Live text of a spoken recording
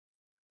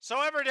So,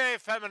 everyday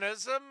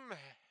feminism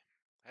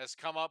has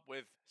come up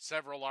with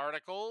several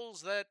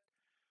articles that,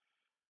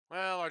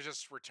 well, are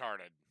just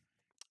retarded.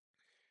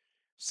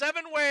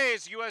 7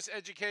 ways U.S.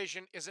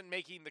 education isn't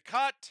making the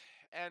cut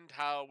and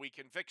how we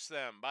can fix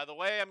them. By the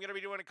way, I'm going to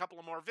be doing a couple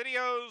of more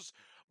videos,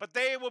 but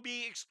they will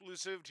be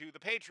exclusive to the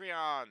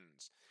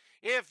Patreons.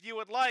 If you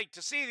would like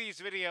to see these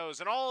videos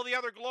and all the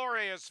other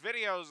glorious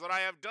videos that I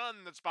have done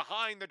that's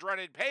behind the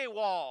dreaded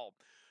paywall,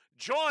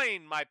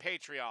 join my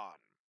Patreon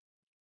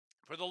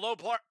for the low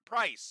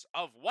price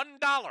of $1.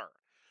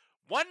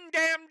 One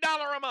damn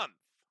dollar a month.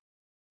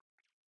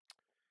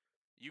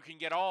 You can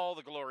get all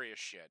the glorious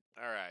shit.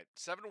 All right.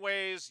 7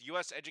 ways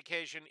U.S.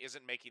 education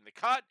isn't making the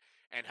cut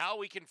and how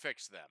we can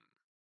fix them.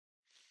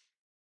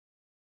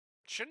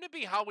 Shouldn't it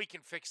be how we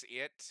can fix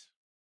it?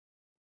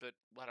 But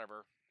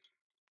whatever.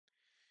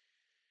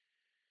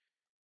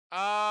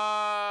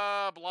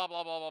 Blah, blah,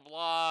 blah, blah,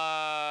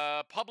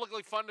 blah.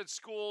 Publicly funded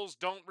schools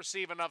don't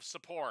receive enough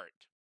support.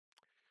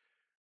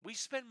 We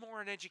spend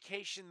more on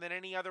education than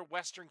any other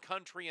Western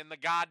country in the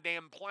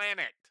goddamn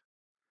planet.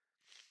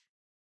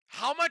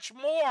 How much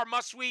more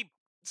must we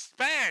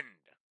spend?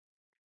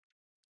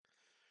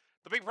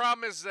 The big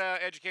problem is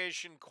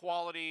education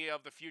quality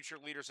of the future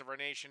leaders of our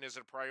nation is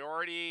a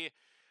priority.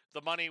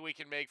 The money we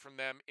can make from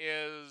them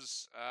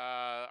is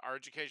our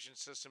education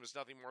system is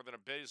nothing more than a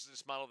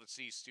business model that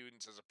sees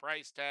students as a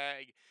price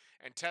tag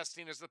and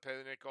testing as the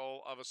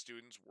pinnacle of a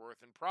student's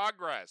worth and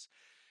progress.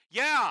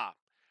 Yeah.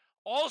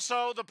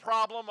 Also, the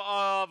problem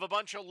of a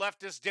bunch of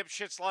leftist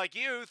dipshits like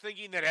you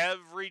thinking that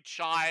every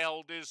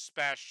child is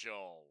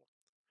special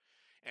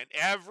and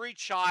every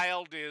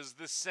child is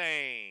the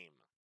same.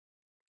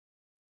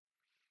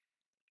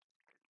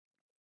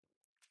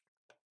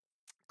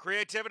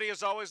 Creativity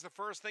is always the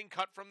first thing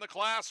cut from the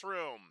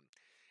classroom.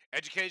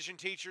 Education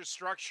teaches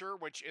structure,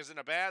 which isn't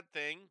a bad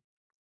thing.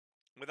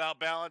 Without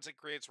balance, it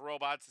creates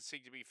robots that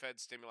seek to be fed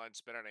stimuli and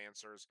spit out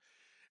answers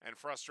and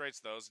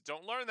frustrates those that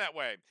don't learn that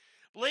way.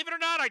 Believe it or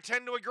not, I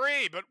tend to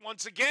agree, but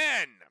once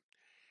again,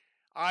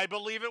 I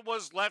believe it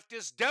was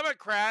leftist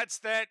Democrats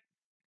that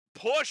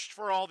pushed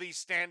for all these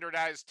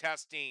standardized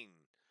testing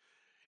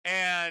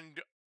and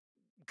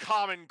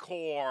Common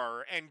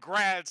Core and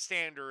grad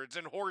standards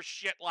and horse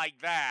shit like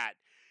that.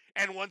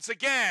 And once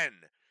again,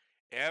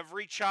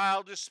 every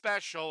child is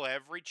special,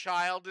 every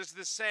child is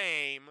the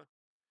same.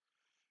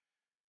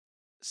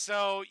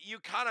 So you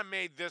kind of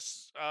made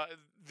this,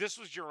 this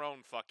was your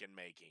own fucking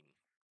making.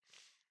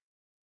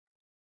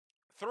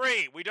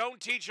 3, we don't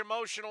teach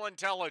emotional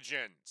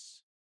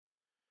intelligence.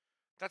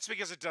 That's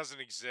because it doesn't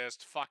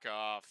exist. Fuck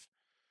off.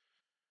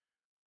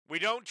 We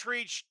don't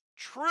teach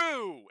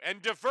true and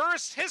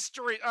diverse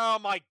history. Oh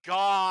my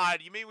God.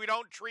 You mean we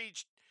don't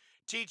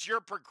teach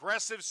your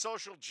progressive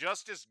social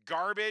justice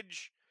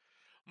garbage?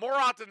 More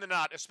often than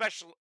not,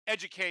 especially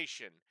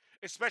education,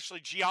 especially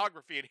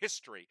geography and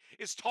history,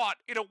 is taught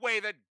in a way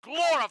that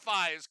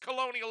glorifies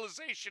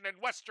colonialization and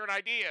Western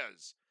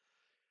ideas.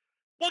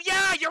 Well,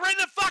 yeah, you're in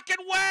the fucking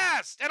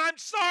West, and I'm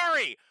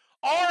sorry.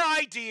 Our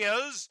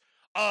ideas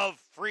of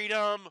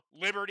freedom,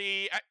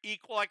 liberty,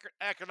 equal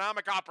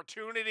economic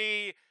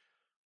opportunity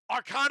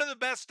are kind of the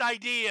best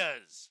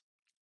ideas.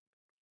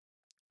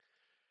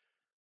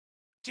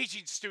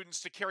 Teaching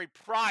students to carry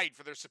pride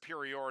for their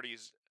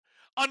superiorities,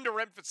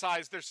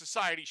 underemphasize their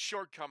society's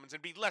shortcomings,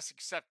 and be less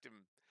accepting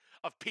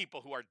of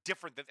people who are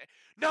different than they.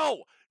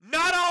 No,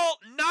 not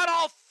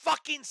all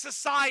fucking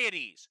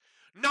societies,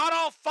 not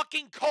all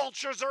fucking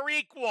cultures are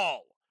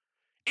equal.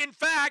 In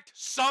fact,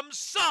 some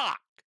suck.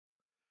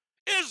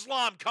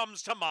 Islam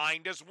comes to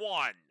mind as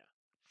one.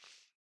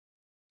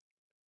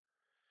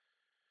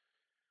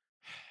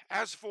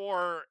 As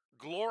for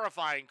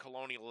glorifying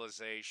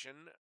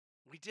colonialization,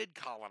 we did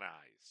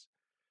colonize.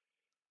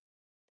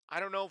 I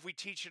don't know if we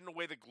teach it in a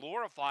way that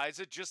glorifies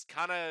it, just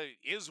kind of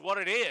is what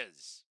it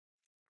is.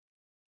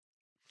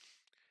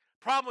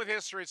 Problem with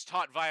history, it's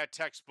taught via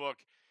textbook,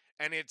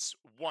 and it's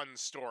one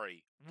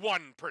story,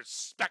 one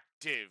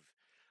perspective.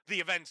 The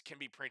events can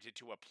be printed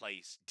to a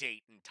place,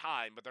 date, and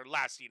time, but their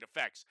lasting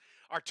effects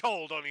are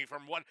told only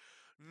from one.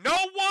 No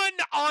one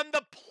on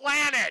the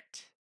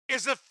planet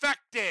is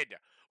affected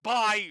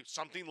by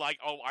something like,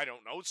 oh, I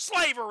don't know,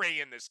 slavery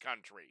in this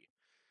country.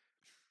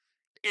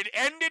 It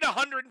ended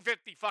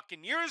 150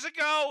 fucking years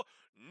ago.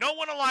 No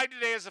one alive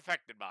today is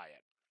affected by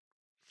it.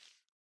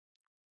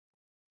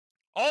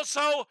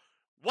 Also,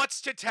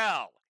 what's to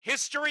tell?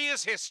 History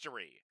is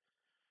history.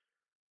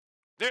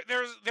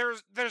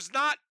 There's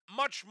not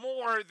much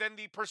more than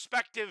the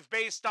perspective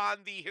based on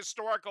the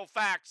historical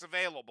facts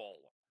available.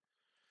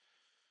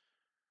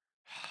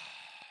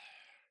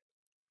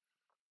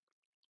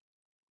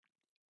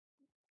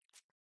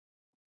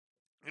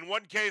 In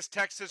one case,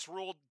 Texas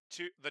ruled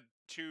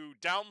to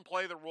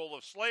downplay the role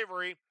of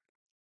slavery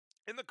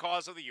in the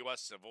cause of the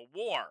U.S. Civil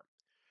War.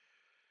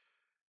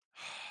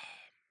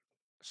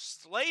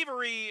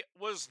 Slavery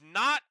was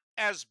not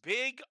as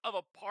big of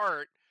a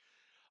part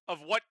of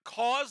what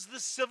caused the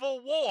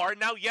Civil War.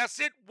 Now, yes,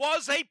 it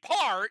was a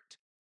part,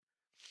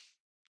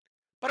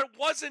 but it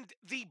wasn't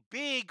the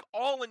big,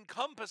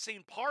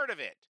 all-encompassing part of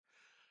it.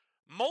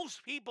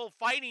 Most people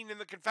fighting in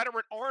the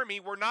Confederate Army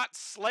were not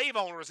slave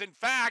owners. In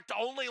fact,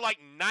 only like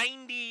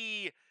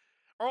 90,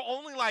 or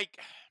only like,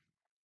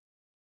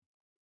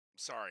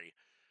 sorry,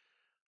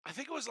 I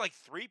think it was like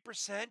 3%,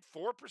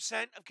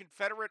 4% of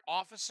Confederate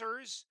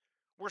officers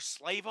were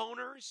slave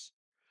owners.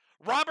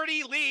 Robert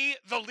E. Lee,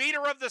 the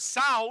leader of the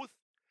South,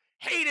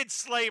 hated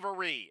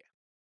slavery.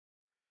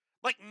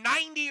 Like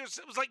 90,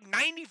 it was like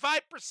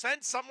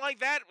 95%, something like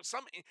that.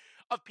 Some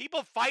of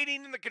people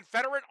fighting in the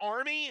Confederate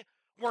Army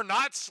were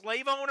not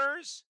slave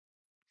owners.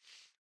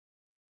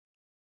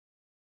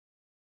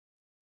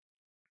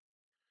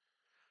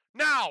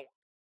 Now,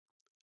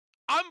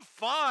 I'm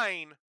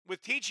fine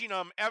with teaching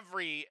them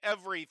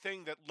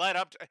everything that led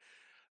up to.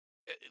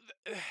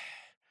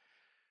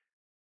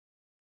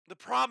 The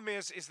problem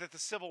is that the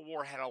Civil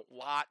War had a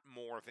lot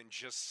more than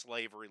just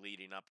slavery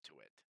leading up to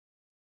it.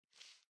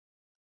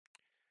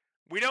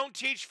 We don't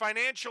teach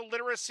financial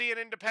literacy and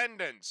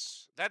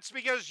independence. That's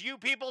because you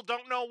people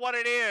don't know what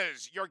it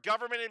is. You're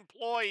government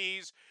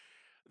employees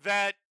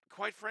that,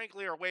 quite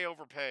frankly, are way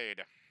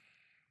overpaid.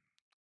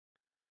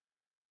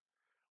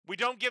 We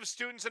don't give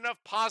students enough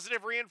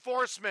positive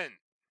reinforcement.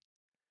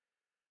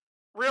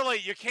 Really,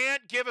 you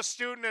can't give a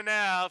student an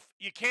F.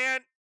 You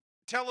can't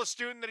tell a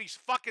student that he's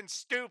fucking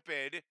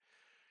stupid.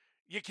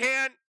 You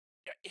can't.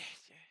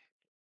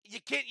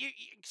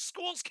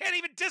 Schools can't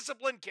even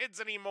discipline kids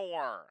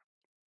anymore.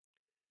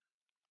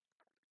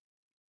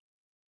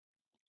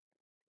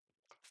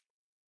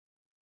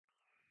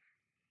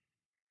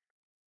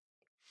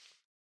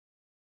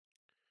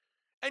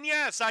 And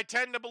yes, I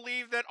tend to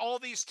believe that all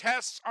these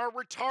tests are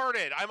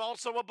retarded. I'm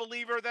also a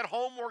believer that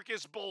homework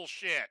is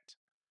bullshit.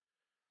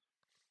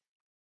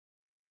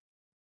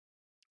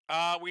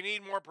 We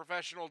need more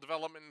professional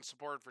development and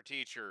support for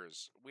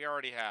teachers. We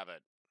already have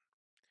it.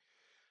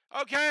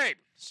 Okay,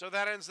 so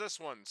that ends this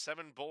one.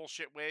 7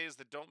 bullshit ways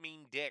that don't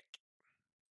mean dick.